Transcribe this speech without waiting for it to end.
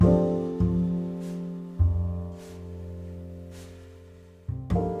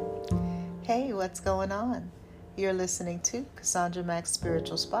Hey, what's going on? You're listening to Cassandra Max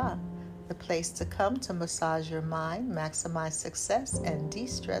Spiritual Spa, the place to come to massage your mind, maximize success, and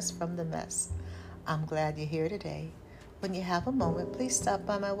de-stress from the mess. I'm glad you're here today. When you have a moment, please stop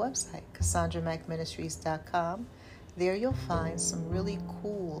by my website, CassandraMacMinistries.com. There you'll find some really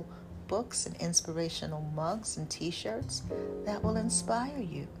cool books and inspirational mugs and t-shirts that will inspire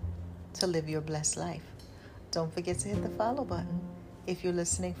you to live your blessed life. Don't forget to hit the follow button if you're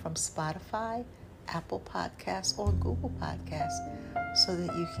listening from Spotify, Apple Podcasts, or Google Podcasts so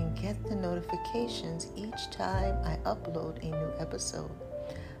that you can get the notifications each time I upload a new episode.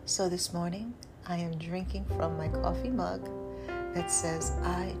 So this morning, I am drinking from my coffee mug that says,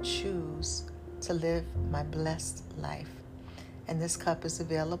 I choose to live my blessed life. And this cup is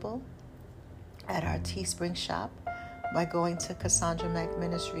available at our Teespring shop by going to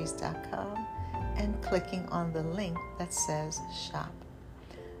CassandraMacMinistries.com and clicking on the link that says shop.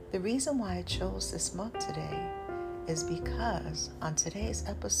 The reason why I chose this mug today is because on today's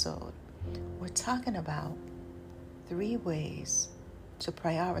episode, we're talking about 3 ways to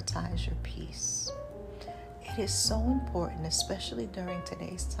prioritize your peace. It is so important, especially during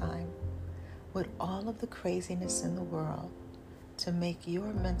today's time, with all of the craziness in the world, to make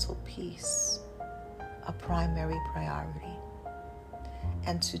your mental peace a primary priority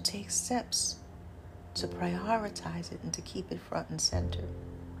and to take steps to prioritize it and to keep it front and center.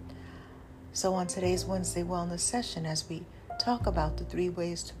 So on today's Wednesday Wellness session, as we talk about the 3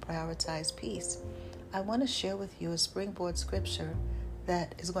 ways to prioritize peace, I want to share with you a springboard scripture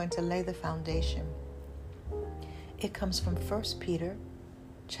that is going to lay the foundation. It comes from 1 Peter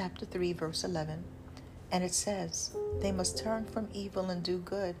chapter 3, verse 11, and it says, they must turn from evil and do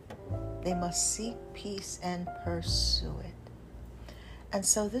good. They must seek peace and pursue it. And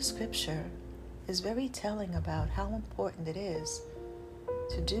so this scripture is very telling about how important it is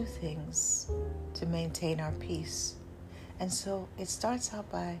to do things to maintain our peace. And so it starts out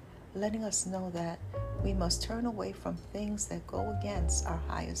by letting us know that we must turn away from things that go against our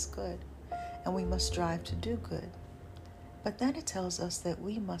highest good, and we must strive to do good. But then it tells us that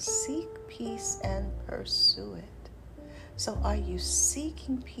we must seek peace and pursue it. So are you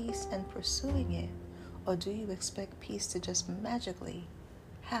seeking peace and pursuing it, or do you expect peace to just magically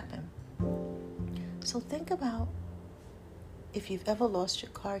happen? So think about if you've ever lost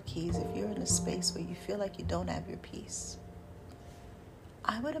your car keys, if you're in a space where you feel like you don't have your peace.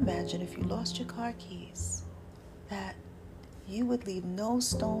 I would imagine if you lost your car keys, that you would leave no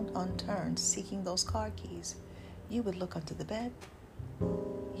stone unturned seeking those car keys. You would look under the bed.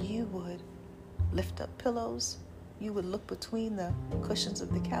 You would lift up pillows. You would look between the cushions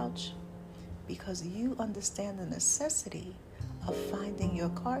of the couch, because you understand the necessity of finding your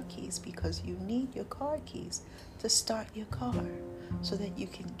car keys, because you need your car keys to start your car so that you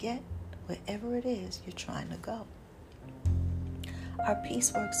can get wherever it is you're trying to go. Our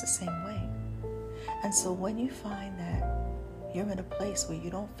peace works the same way. And so when you find that you're in a place where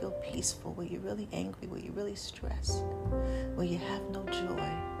you don't feel peaceful, where you're really angry, where you're really stressed, where you have no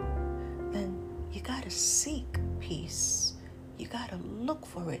joy, then you got to seek peace. You got to look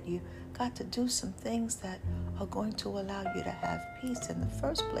for it. You got to do some things that are going to allow you to have peace. In the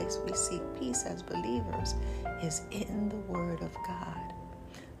first place, we seek peace as believers is in the Word of God.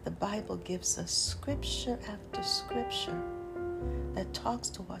 The Bible gives us scripture after scripture that talks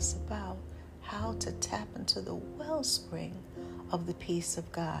to us about how to tap into the wellspring of the peace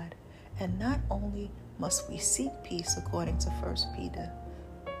of God. And not only must we seek peace according to 1 Peter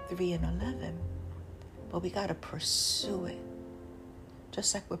 3 and 11, but we got to pursue it,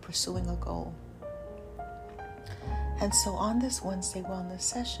 just like we're pursuing a goal. And so on this Wednesday Wellness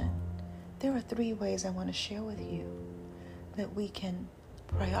session, there are 3 ways I want to share with you that we can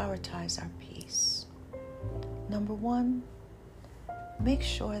prioritize our peace. Number 1, make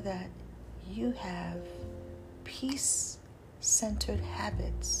sure that you have peace-centered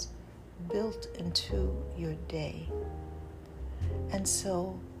habits built into your day. And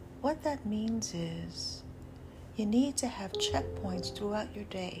so what that means is you need to have checkpoints throughout your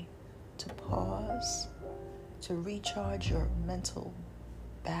day to pause, to recharge your mental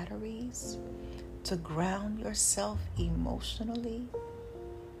batteries, to ground yourself emotionally,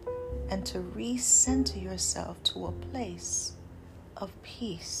 and to recenter yourself to a place of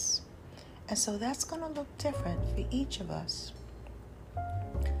peace. And so that's going to look different for each of us.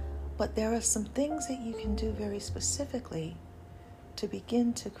 But there are some things that you can do very specifically to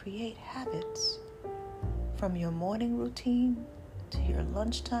begin to create habits, from your morning routine to your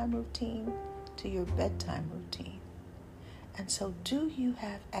lunchtime routine to your bedtime routine. And so do you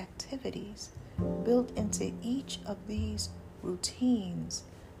have activities built into each of these routines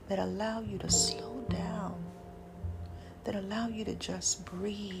that allow you to slow down, that allow you to just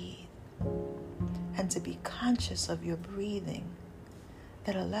breathe and to be conscious of your breathing,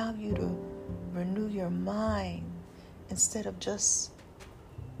 that allow you to renew your mind instead of just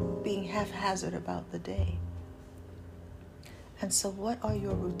being haphazard about the day. And so what are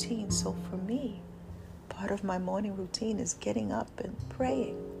your routines? So for me, part of my morning routine is getting up and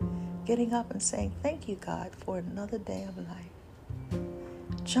praying, getting up and saying, thank you, God, for another day of life.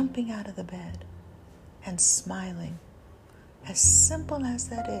 Jumping out of the bed and smiling. As simple as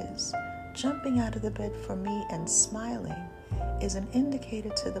that is, jumping out of the bed for me and smiling is an indicator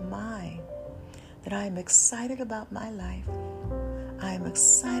to the mind that I am excited about my life, I am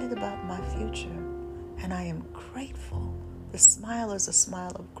excited about my future, and I am grateful. The smile is a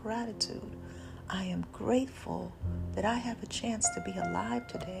smile of gratitude. I am grateful that I have a chance to be alive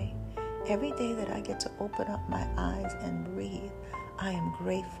today. Every day that I get to open up my eyes and breathe, I am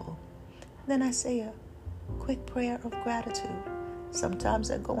grateful. Then I say a quick prayer of gratitude.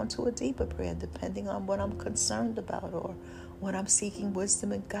 Sometimes I go into a deeper prayer depending on what I'm concerned about or what I'm seeking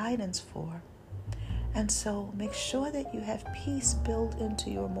wisdom and guidance for. And so make sure that you have peace built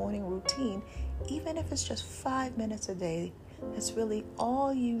into your morning routine, even if it's just 5 minutes a day. That's really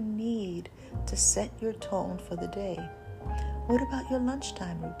all you need to set your tone for the day. What about your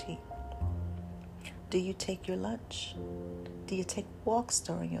lunchtime routine? Do you take your lunch? Do you take walks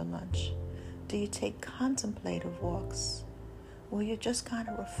during your lunch? Do you take contemplative walks where you're just kind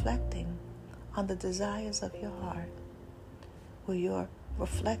of reflecting on the desires of your heart, where you're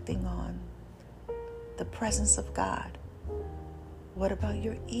reflecting on the presence of God? What about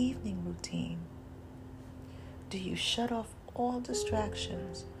your evening routine? Do you shut off all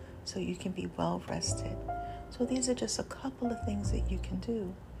distractions so you can be well rested? So these are just a couple of things that you can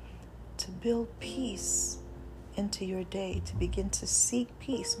do to build peace into your day, to begin to seek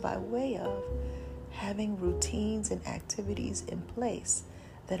peace by way of having routines and activities in place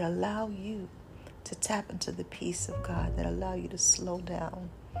that allow you to tap into the peace of God, that allow you to slow down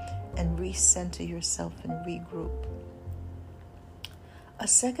and recenter yourself and regroup. A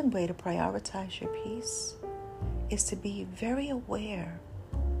second way to prioritize your peace is to be very aware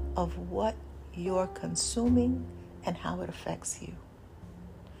of what you're consuming and how it affects you.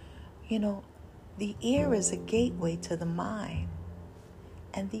 You know, the ear is a gateway to the mind,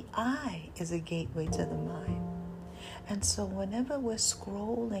 and the eye is a gateway to the mind. And so whenever we're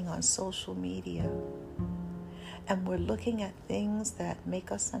scrolling on social media and we're looking at things that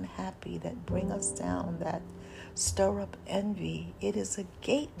make us unhappy, that bring us down, that stir up envy, it is a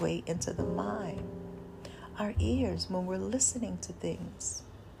gateway into the mind. Our ears, when we're listening to things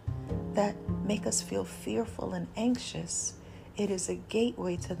that make us feel fearful and anxious, it is a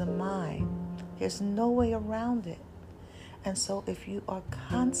gateway to the mind. There's no way around it. And so if you are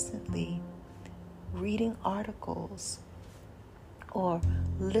constantly reading articles or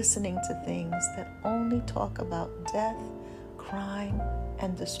listening to things that only talk about death, crime,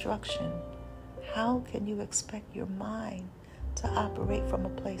 and destruction, how can you expect your mind to operate from a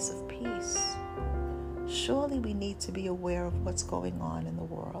place of peace? Surely we need to be aware of what's going on in the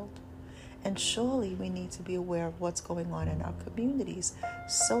world. And surely we need to be aware of what's going on in our communities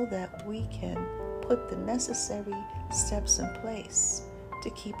so that we can put the necessary steps in place to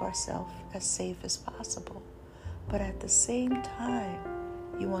keep ourselves as safe as possible. But at the same time,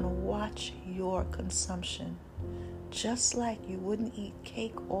 you want to watch your consumption. Just like you wouldn't eat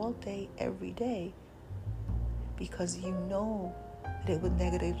cake all day, every day, because you know that it would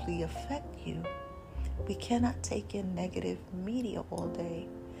negatively affect you. We cannot take in negative media all day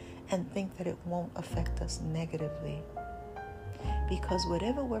and think that it won't affect us negatively. Because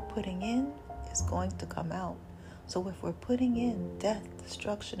whatever we're putting in is going to come out. So if we're putting in death,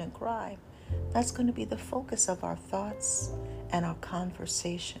 destruction, and crime, that's going to be the focus of our thoughts and our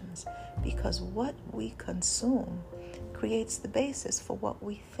conversations. Because what we consume creates the basis for what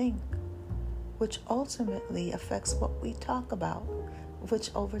we think, which ultimately affects what we talk about,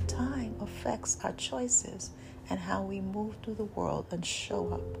 which over time affects our choices and how we move through the world and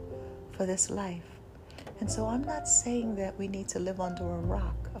show up for this life. And so I'm not saying that we need to live under a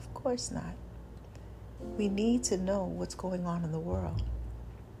rock. Of course not. We need to know what's going on in the world.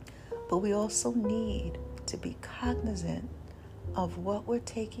 But we also need to be cognizant of what we're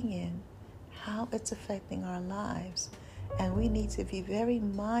taking in, how it's affecting our lives. And we need to be very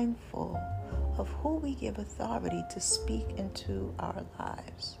mindful of who we give authority to speak into our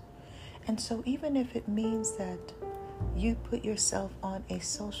lives. And so even if it means that you put yourself on a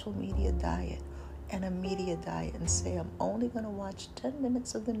social media diet and a media diet and say, I'm only going to watch 10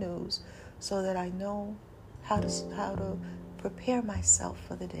 minutes of the news so that I know how to prepare myself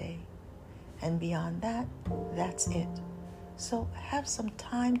for the day. And beyond that, that's it. So have some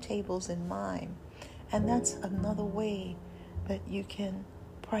timetables in mind. And that's another way that you can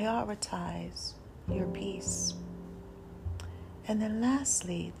prioritize your peace. And then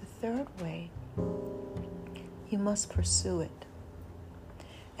lastly, the third way, you must pursue it.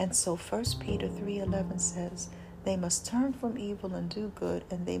 And so 1 Peter 3:11 says, they must turn from evil and do good,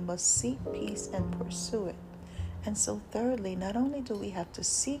 and they must seek peace and pursue it. And so thirdly, not only do we have to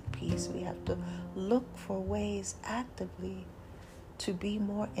seek peace, we have to look for ways actively to be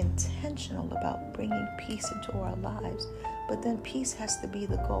more intentional about bringing peace into our lives. But then peace has to be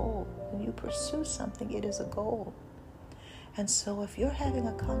the goal. When you pursue something, it is a goal. And so if you're having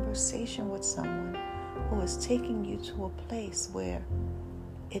a conversation with someone who is taking you to a place where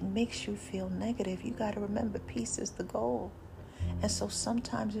it makes you feel negative, you got to remember peace is the goal. And so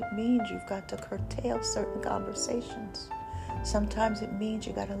sometimes it means you've got to curtail certain conversations. Sometimes it means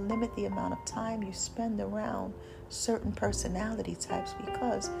you got to limit the amount of time you spend around certain personality types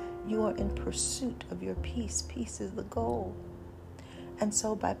because you are in pursuit of your peace. Peace is the goal. And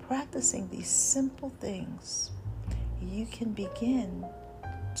so by practicing these simple things, you can begin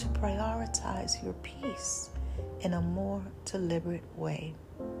to prioritize your peace in a more deliberate way.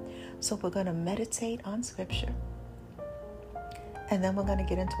 So we're going to meditate on Scripture. And then we're going to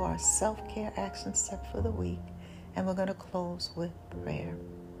get into our self-care action step for the week. And we're going to close with prayer.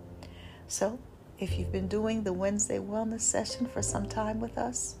 So if you've been doing the Wednesday wellness session for some time with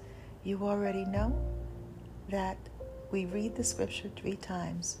us, you already know that we read the Scripture 3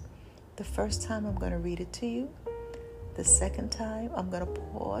 times. The first time I'm going to read it to you. The second time I'm going to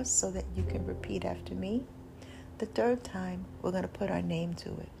pause so that you can repeat after me. The third time we're going to put our name to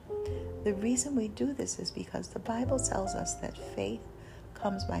it. The reason we do this is because the Bible tells us that faith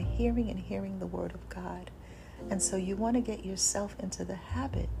comes by hearing and hearing the Word of God. And so you want to get yourself into the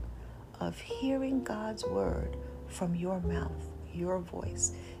habit of hearing God's Word from your mouth, your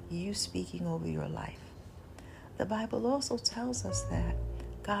voice, you speaking over your life. The Bible also tells us that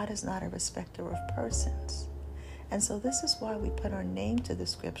God is not a respecter of persons. And so this is why we put our name to the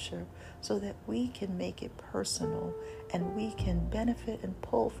Scripture, so that we can make it personal and we can benefit and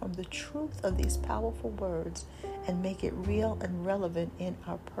pull from the truth of these powerful words and make it real and relevant in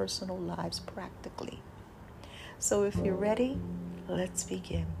our personal lives practically. So if you're ready, let's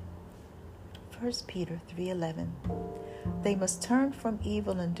begin. 1 Peter 3:11. They must turn from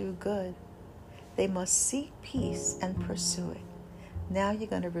evil and do good. They must seek peace and pursue it. Now you're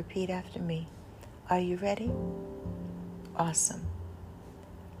going to repeat after me. Are you ready? Awesome.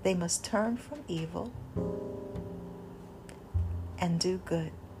 They must turn from evil and do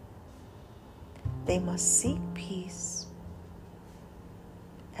good. They must seek peace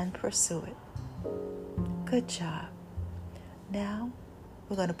and pursue it. Good job. Now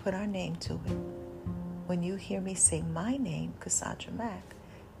we're going to put our name to it. When you hear me say my name, Cassandra Mack,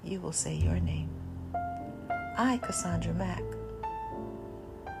 you will say your name. I, Cassandra Mack,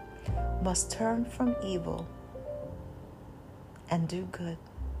 must turn from evil and do good.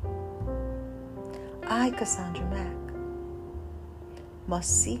 I, Cassandra Mack,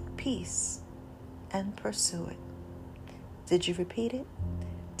 must seek peace and pursue it. Did you repeat it?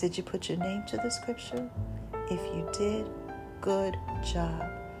 Did you put your name to the Scripture? If you did, good job.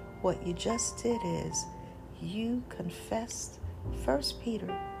 What you just did is you confessed 1 Peter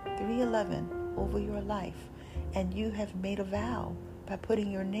 3:11 over your life, and you have made a vow by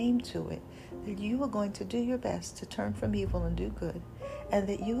putting your name to it that you are going to do your best to turn from evil and do good, and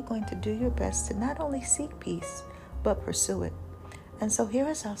that you are going to do your best to not only seek peace, but pursue it. And so here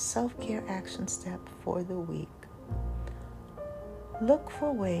is our self-care action step for the week. Look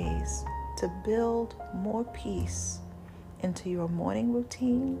for ways to build more peace into your morning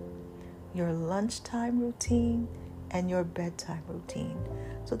routine, your lunchtime routine, and your bedtime routine.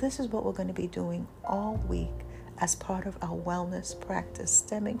 So this is what we're going to be doing all week as part of our wellness practice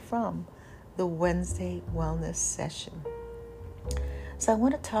stemming from the Wednesday wellness session. So I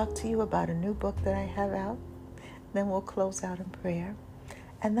want to talk to you about a new book that I have out. Then we'll close out in prayer.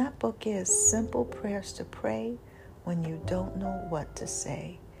 And that book is Simple Prayers to Pray When You Don't Know What to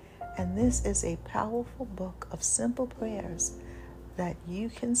Say. And this is a powerful book of simple prayers that you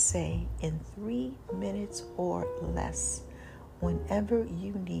can say in 3 minutes or less whenever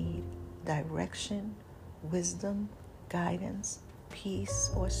you need direction, wisdom, guidance,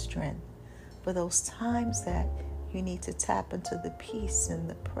 peace, or strength. For those times that you need to tap into the peace and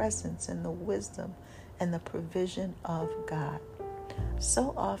the presence and the wisdom and the provision of God.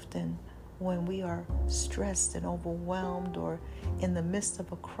 So often when we are stressed and overwhelmed or in the midst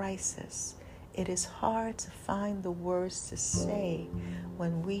of a crisis, it is hard to find the words to say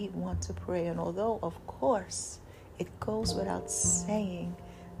when we want to pray. And although, of course, it goes without saying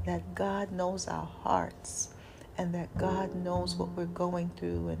that God knows our hearts and that God knows what we're going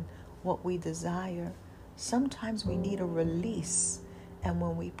through and what we desire, sometimes we need a release. And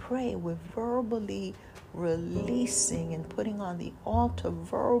when we pray, we're verbally releasing and putting on the altar,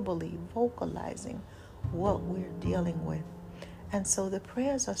 verbally vocalizing what we're dealing with. And so the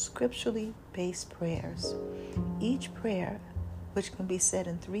prayers are scripturally based prayers. Each prayer, which can be said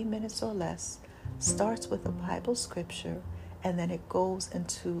in 3 minutes or less, starts with a Bible scripture and then it goes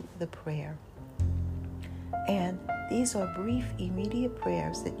into the prayer. And these are brief, immediate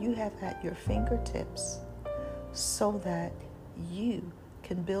prayers that you have at your fingertips so that you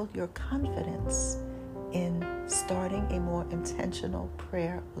can build your confidence in starting a more intentional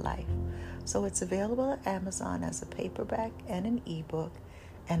prayer life. So it's available at Amazon as a paperback and an ebook,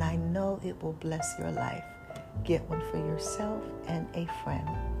 and I know it will bless your life. Get one for yourself and a friend.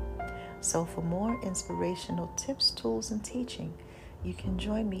 So for more inspirational tips, tools, and teaching, you can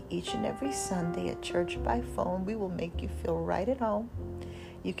join me each and every Sunday at Church by Phone. We will make you feel right at home.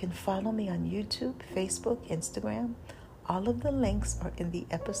 You can follow me on YouTube, Facebook, Instagram. All of the links are in the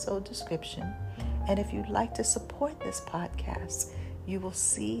episode description. And if you'd like to support this podcast, you will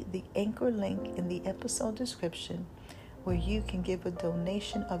see the anchor link in the episode description where you can give a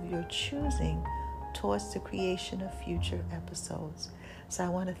donation of your choosing towards the creation of future episodes. So I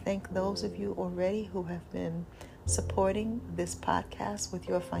want to thank those of you already who have been supporting this podcast with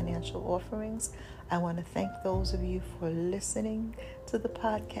your financial offerings. I want to thank those of you for listening to the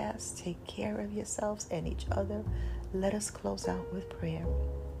podcast. Take care of yourselves and each other. Let us close out with prayer.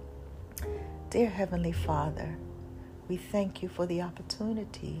 Dear Heavenly Father, we thank you for the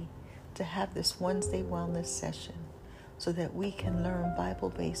opportunity to have this Wednesday wellness session so that we can learn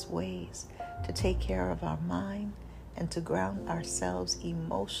Bible-based ways to take care of our mind and to ground ourselves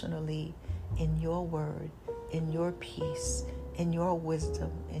emotionally in your word, in your peace, in your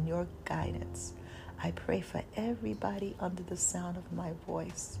wisdom, in your guidance. I pray for everybody under the sound of my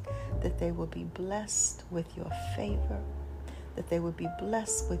voice that they will be blessed with your favor, that they will be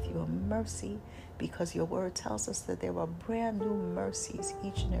blessed with your mercy, because your word tells us that there are brand new mercies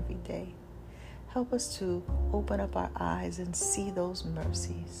each and every day. Help us to open up our eyes and see those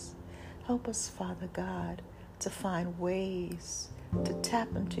mercies. Help us, Father God, to find ways to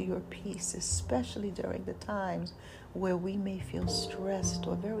tap into your peace, especially during the times where we may feel stressed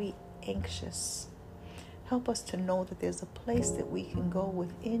or very anxious. Help us to know that there's a place that we can go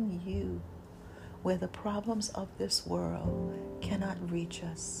within you where the problems of this world cannot reach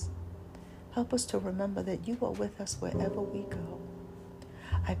us. Help us to remember that you are with us wherever we go.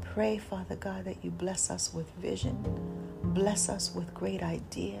 I pray, Father God, that you bless us with vision, bless us with great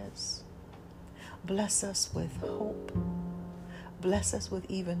ideas, bless us with hope, bless us with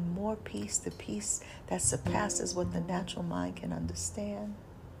even more peace, the peace that surpasses what the natural mind can understand.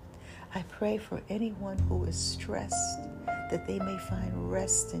 I pray for anyone who is stressed that they may find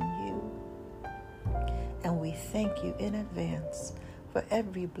rest in you. And we thank you in advance for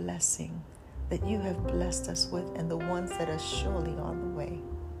every blessing that you have blessed us with and the ones that are surely on the way.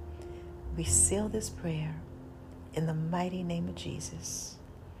 We seal this prayer in the mighty name of Jesus.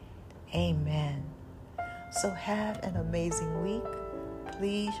 Amen. So have an amazing week.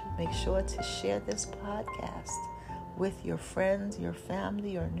 Please make sure to share this podcast with your friends, your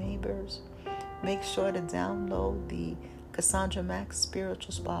family, your neighbors. Make sure to download the Cassandra Mack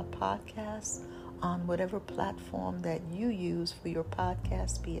Spiritual Spa podcast on whatever platform that you use for your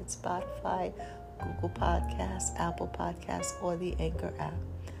podcast, be it Spotify, Google Podcasts, Apple Podcasts, or the Anchor app.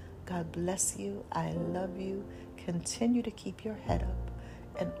 God bless you. I love you. Continue to keep your head up.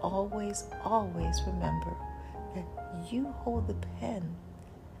 And always, always remember that you hold the pen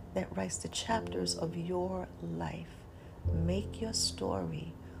that writes the chapters of your life. Make your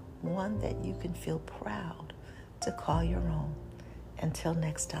story one that you can feel proud to call your own. Until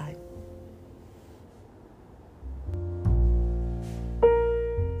next time.